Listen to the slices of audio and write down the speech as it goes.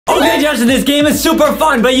Okay, Justin, this game is super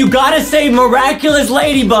fun, but you gotta save Miraculous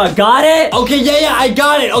Ladybug. Got it? Okay, yeah, I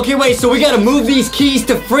got it. Okay, wait, so we gotta move these keys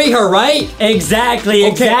to free her, right? Exactly.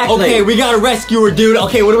 Okay, we gotta rescue her, dude.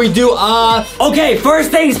 Okay, what do we do? Okay, first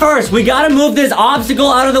things first. We gotta move this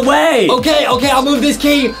obstacle out of the way. Okay, I'll move this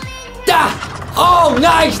key. Oh,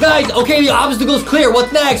 nice. Okay, the obstacle's clear.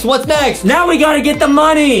 What's next? Now we gotta get the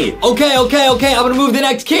money. Okay. I'm gonna move the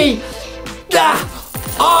next key.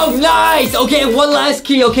 Oh, nice. Okay, one last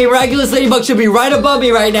key. Okay, Miraculous Ladybug should be right above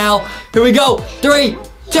me right now. Here we go. 3,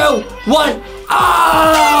 2, 1.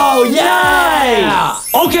 Oh, yeah!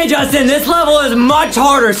 Okay, Justin, this level is much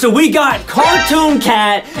harder. So we got Cartoon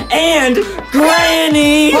Cat and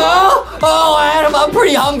Granny. Huh? Oh, Adam, I'm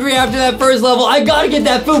pretty hungry after that first level. I gotta get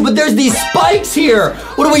that food, but there's these spikes here.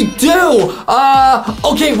 What do we do?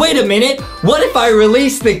 Okay, wait a minute. What if I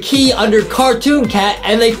release the key under Cartoon Cat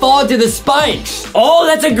and they fall into the spikes? Oh,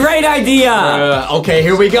 that's a great idea. Okay,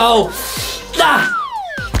 here we go.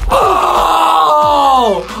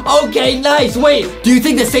 Oh! Okay, nice. Wait, do you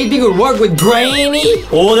think the same thing would work with Granny?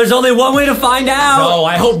 Oh, there's only one way to find out. No,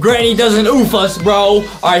 I hope Granny doesn't oof us, bro. All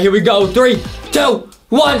right, here we go. 3, 2,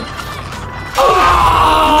 1.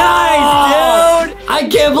 Oh! Nice, dude. I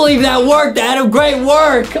can't believe that worked, Adam. Great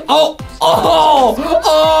work. Oh,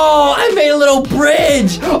 I made a little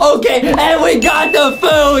bridge. Okay, and we got the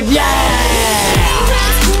food. Yeah!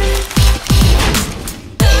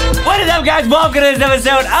 What is up, guys? Welcome to this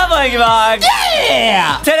episode of LankyBox.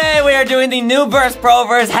 Yeah! Today we are doing the NOOB vs. Pro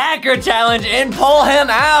vs. Hacker challenge and pull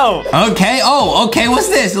him out. Okay. Oh, okay. What's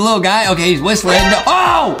this? A little guy. Okay, he's whistling.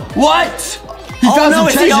 Oh, what? He found some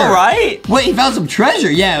treasure. Is he all right? Wait, he found some treasure.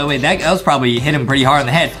 Yeah, wait, that was probably hit him pretty hard on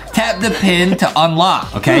the head. Tap the pin to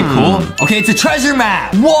unlock. Okay, cool. Okay, it's a treasure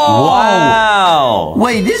map. Whoa. Wow.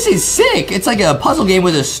 Wait, this is sick. It's like a puzzle game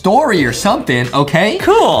with a story or something. Okay.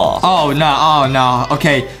 Cool. Oh, no.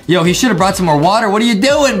 Okay. Yo, he should have brought some more water. What are you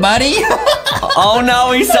doing, buddy? Oh,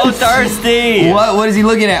 no, he's so thirsty. What is he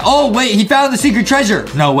looking at? Oh, wait, he found the secret treasure.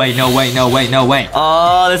 No way.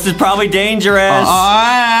 Oh, this is probably dangerous.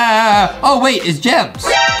 Oh, wait, it's gems.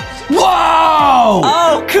 Whoa!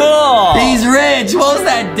 Oh, cool. He's rich. What was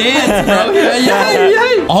that dance, bro?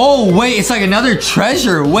 Yeah. Oh, wait, it's like another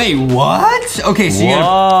treasure. Wait, what? Okay, so you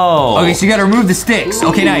gotta remove the sticks.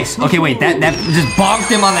 Okay, nice. Okay, wait, that just bonked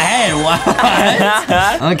him on the head. What?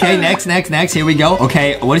 Okay, next. Here we go.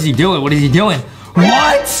 Okay, what is he doing?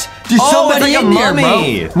 What? There's somebody in there,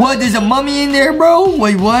 bro. What? There's a mummy in there, bro?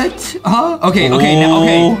 Wait, what? Huh? Okay.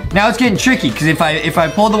 Now it's getting tricky because if I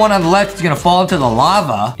pull the one on the left, it's gonna fall into the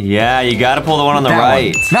lava. Yeah, you gotta pull the one on the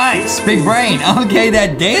right. Nice, big brain. Okay,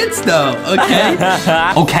 that dance though.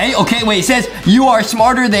 Okay. Okay. Wait, it says you are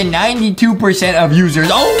smarter than 92% of users.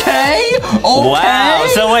 Okay. Wow.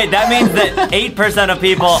 So wait, that means that 8% of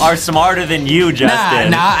people are smarter than you,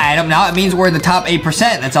 Justin. Nah, Adam. Now it means we're in the top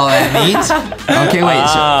 8%. That's all that means. Okay, wait.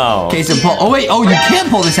 Okay, so pull. Oh wait. Oh, you can't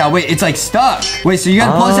pull this out. Wait, it's like stuck. Wait, so you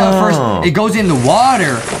gotta pull this out first. It goes in the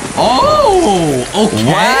water. Oh. Okay.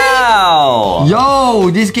 Wow.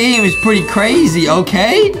 Yo, this game is pretty crazy.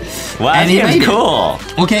 Okay. Wow, this game's cool.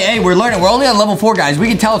 Okay, hey, we're learning. We're only on level 4, guys. We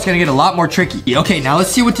can tell it's gonna get a lot more tricky. Okay, now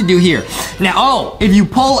let's see what to do here. Now, if you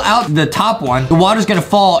pull out the top one, the water's gonna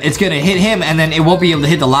fall. It's gonna hit him, and then it won't be able to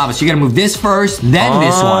hit the lava. So you gotta move this first, then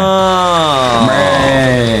this one.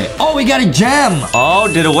 Oh, we got a gem. Oh,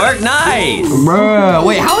 did it work? Nice. Bruh.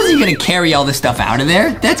 Wait, how is he gonna carry all this stuff out of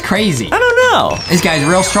there? That's crazy. I don't know. This guy's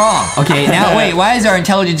real strong. Okay, now wait, why is our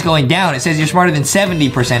intelligence going down? It says you're smarter than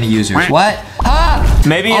 70% of users. What?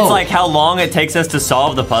 Maybe it's like how long it takes us to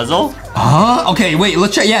solve the puzzle? Okay, wait,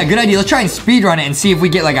 let's try. Yeah, good idea. Let's try and speedrun it and see if we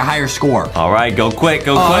get like a higher score. All right, go quick.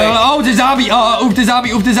 Oh, the zombie. Oof the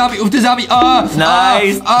zombie.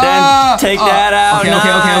 Nice. Then take that out.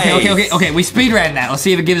 Okay. We speedran that. Let's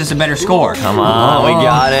see if it gives us a better score. Come on, we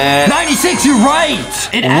got it. 96, you're right.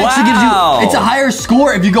 It actually gives you, it's a higher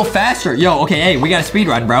score if you go faster. Yo, okay, hey, we got a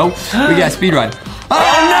speedrun, bro. We got a speedrun.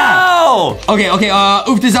 Oh no! Okay,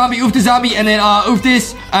 oof the zombie, and then oof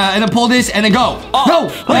this, and then pull this, and then go. No!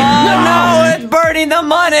 Wait, no, it's burning the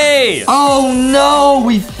money! Oh no,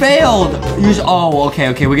 we failed.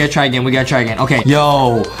 Okay, we gotta try again. Okay,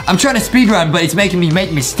 yo, I'm trying to speedrun, but it's making me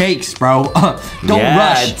make mistakes, bro. Don't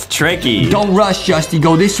rush. It's tricky. Don't rush, Justy.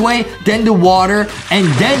 Go this way, then the water, and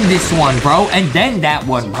then this one, bro, and then that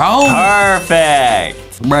one, bro. Perfect.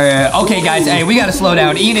 Okay, guys, hey, we gotta slow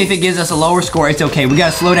down. Even if it gives us a lower score, it's okay. We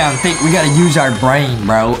gotta slow down and think. We gotta use our brain,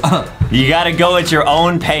 bro. You gotta go at your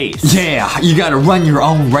own pace. Yeah, you gotta run your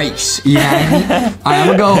own race. Yeah. Alright, I'm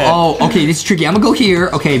gonna go. Oh, okay, this is tricky. I'm gonna go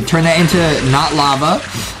here. Okay, turn that into not lava.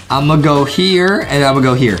 I'm gonna go here, and I'm gonna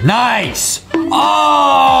go here. Nice!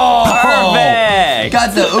 Oh! Perfect!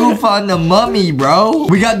 Got the oof on the mummy, bro.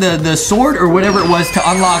 We got the sword or whatever it was to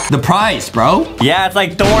unlock the prize, bro. Yeah, it's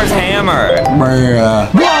like Thor's hammer.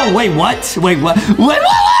 Whoa, wait, what? Wait, what? What?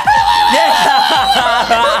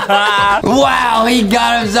 Wow, he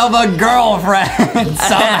got himself a girlfriend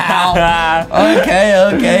somehow.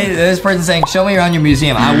 Okay. This person's saying, show me around your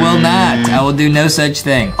museum. I will not. I will do no such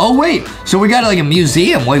thing. Oh, wait. So we got like a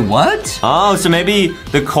museum. Wait, what? Oh, so maybe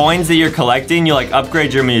the coins that you're collecting, you like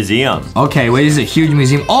upgrade your museum. Okay, wait, this is a huge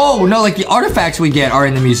museum. Oh, no, like the artifacts we get are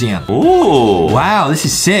in the museum. Ooh. Wow, this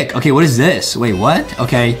is sick. Okay, what is this? Wait, what?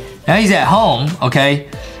 Okay, now he's at home. Okay.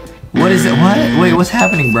 What is it? What? Wait, what's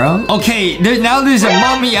happening, bro? Okay, now there's a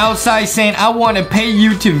mummy outside saying, I want to pay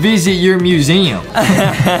you to visit your museum. Okay,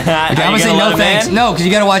 I'm gonna say no thanks. No, because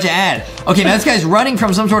you gotta watch an ad. Okay, now this guy's running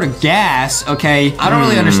from some sort of gas, okay? I don't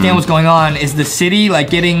really understand what's going on. Is the city, like,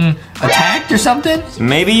 getting attacked or something?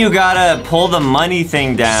 Maybe you gotta pull the money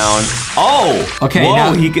thing down. Oh! Okay, whoa,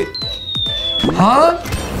 now... he could... Huh?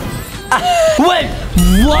 Wait,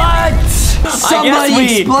 what?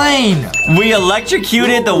 Somebody explain. We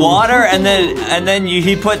electrocuted the water, and then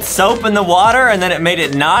he put soap in the water, and then it made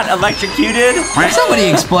it not electrocuted. Somebody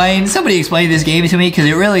explain this game to me, because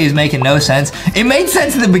it really is making no sense. It made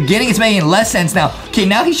sense in the beginning. It's making less sense now. Okay,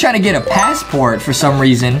 now he's trying to get a passport for some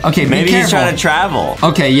reason. Okay, maybe be careful. He's trying to travel.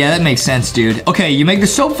 Okay, yeah, that makes sense, dude. Okay, you make the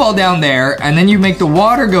soap fall down there, and then you make the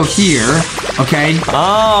water go here. Okay.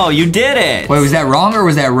 Oh, you did it. Wait, was that wrong or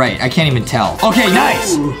was that right? I can't even tell. Okay,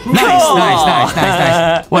 nice. Nice.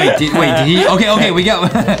 Wait, did he? Okay, we got.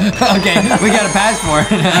 Okay, we got a passport.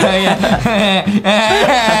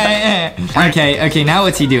 Okay, now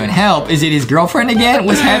what's he doing? Help! Is it his girlfriend again?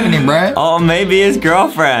 What's happening, bro? Oh, maybe his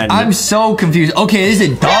girlfriend. I'm so confused. Okay, there's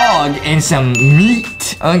a dog and some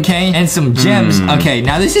meat. Okay, and some gems. Okay,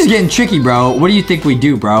 now this is getting tricky, bro. What do you think we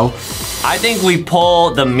do, bro? I think we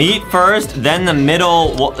pull the meat first, then the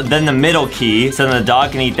middle key, so then the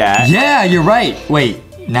dog can eat that. Yeah, you're right. Wait,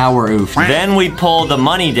 now we're oofed. Then we pull the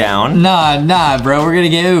money down. Nah, bro, we're gonna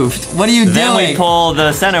get oofed. What are you doing? Then we pull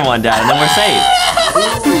the center one down, and then we're safe.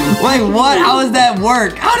 Wait, what? How does that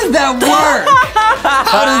work? How does that work?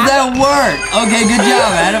 Okay, good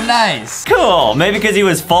job, Adam. Nice. Cool. Maybe because he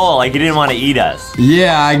was full, like he didn't want to eat us.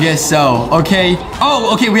 Yeah, I guess so. Okay.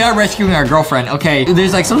 Oh, okay, we are rescuing our girlfriend. Okay,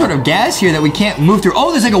 there's like some sort of gas here that we can't move through.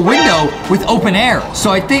 Oh, there's like a window with open air.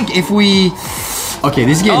 So I think if we... Okay,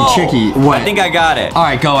 this is getting tricky. What? I think I got it. All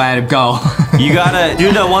right, go, Adam, go. You gotta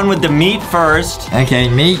do the one with the meat first. Okay,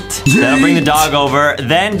 meat. That'll bring the dog over.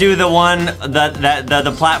 Then do the one,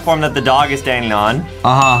 the platform that the dog is standing on.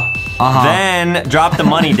 Then drop the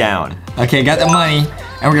money down. Okay, got the money.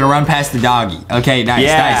 And we're gonna run past the doggy. Okay,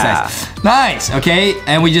 nice. Nice, okay.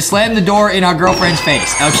 And we just slammed the door in our girlfriend's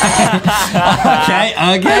face. Okay.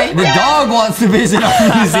 Okay. The dog wants to visit our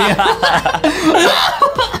museum.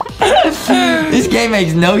 This game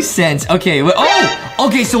makes no sense. Okay,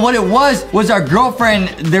 okay, so what it was our girlfriend,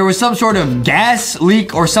 there was some sort of gas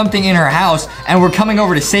leak or something in her house, and we're coming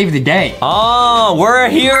over to save the day. Oh, we're a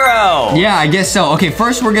hero. Yeah, I guess so. Okay,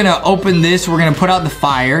 first we're gonna open this. We're gonna put out the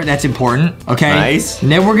fire. That's important. Okay. Nice.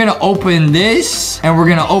 And then we're gonna open this, and we're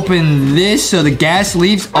gonna open this so the gas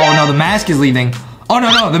leaves. Oh, no, the mask is leaving. Oh,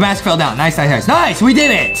 no, the mask fell down. Nice. Nice, we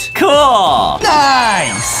did it. Cool.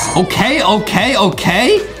 Nice. Okay.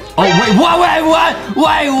 Oh, wait, what?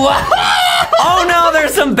 Oh, no,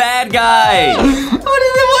 there's some bad guys.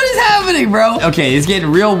 What is happening, bro? Okay, it's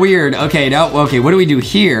getting real weird. Okay, now, what do we do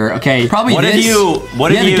here? Okay, probably what this.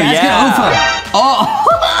 What if you, Oh.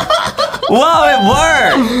 Whoa, it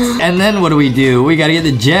worked! And then what do? We gotta get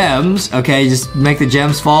the gems. Okay, just make the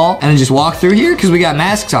gems fall and then just walk through here because we got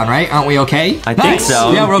masks on, right? Aren't we okay? I think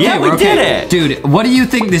so. Yeah, we're okay. Yeah, we did it. Dude, what do you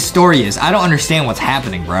think this story is? I don't understand what's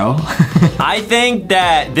happening, bro. I think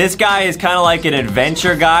that this guy is kind of like an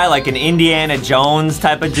adventure guy, like an Indiana Jones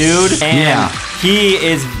type of dude. And he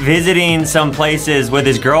is visiting some places with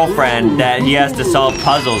his girlfriend that he has to solve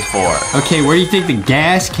puzzles for. Okay, where do you think the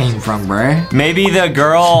gas came from, bruh? Maybe the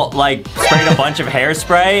girl, like, sprayed a bunch of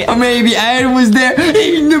hairspray. Or maybe Adam was there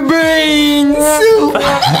eating the brain soup.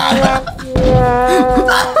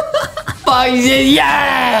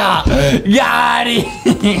 Yeah! Got it!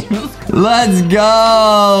 Let's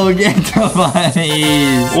go! Get the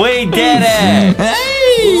money! We did it! Hey!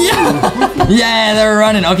 Yeah, they're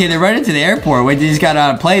running. Okay, they're running to the airport. Wait, they just got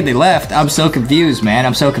out of plane. They left. I'm so confused, man.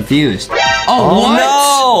 I'm so confused. Oh, what?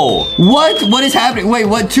 No! What is happening? Wait,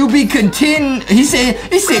 what? To be continued. He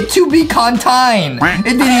said to be contained. It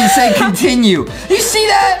didn't even say continue. You see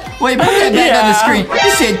that? Wait, put that back on the screen. He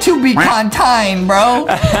said to be contained, bro.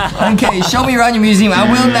 Okay, show me around your museum. I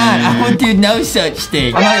will not. I will do no such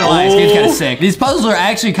thing. I'm not gonna lie, this game's kind of sick. These puzzles are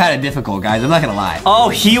actually kind of difficult, guys. I'm not gonna lie. Oh,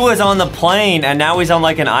 he was on the plane, and now he's on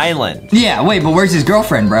like an island. Yeah, wait, but where's his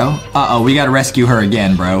girlfriend, bro? Uh-oh, we gotta rescue her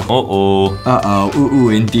again, bro. Uh-oh. Uh-oh, ooh-ooh,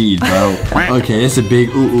 indeed, bro. Okay, it's a big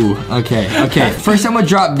ooh-ooh. Okay. First I'm gonna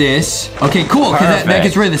drop this. Okay, cool, because that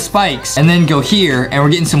gets rid of the spikes. And then go here, and we're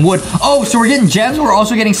getting some wood. Oh, so we're getting gems, we're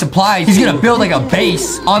also getting supplies. He's gonna build like a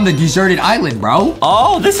base on the deserted island, bro.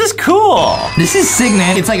 Oh, this is cool. This is sick,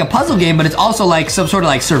 man. It's like a puzzle game, but it's also like some sort of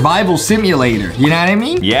like survival simulator. You know what I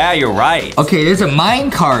mean? Yeah, you're right. Okay, there's a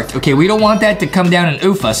mine cart. Okay, we don't want that to come down and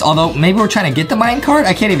oof us. Although, maybe we're trying to get the mine cart?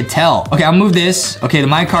 I can't even tell. Okay, I'll move this. Okay, the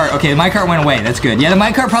mine cart went away. That's good. Yeah, the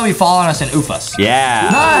mine cart probably fall on us and oof us. Yeah.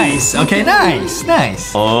 Nice. Okay, nice.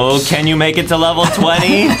 Oh, can you make it to level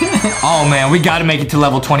 20? Oh, man, we gotta make it to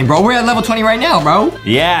level 20, bro. We're at level 20 right now, bro.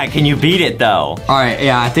 Yeah, can you beat it, though? All right,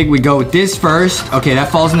 yeah, I think we go with this first. Okay,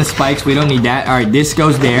 that falls in the spikes. We don't need that. All right, this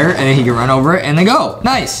goes there, and then he can run over it, and then go.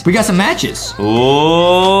 Nice. We got some matches.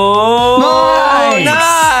 Oh,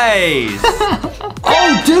 nice.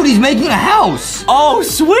 Oh, dude, he's making a house. Oh,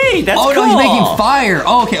 sweet. That's cool. Oh, no, he's making fire.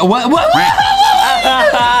 Oh, okay. What?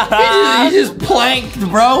 He just planked,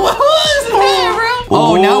 bro. What was that, bro?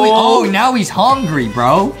 Oh, now he's hungry,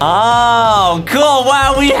 bro. Oh, cool.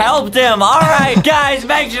 Wow, we helped him. All right, guys,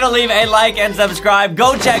 make sure to leave a like and subscribe.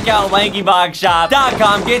 Go check out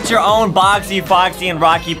LankyBoxShop.com. Get your own Boxy, Foxy, and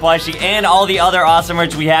Rocky plushie and all the other awesome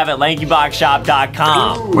merch we have at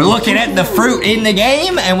LankyBoxShop.com. We're looking at the fruit in the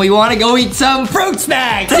game, and we want to go eat some fruit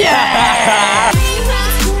snacks. Yeah.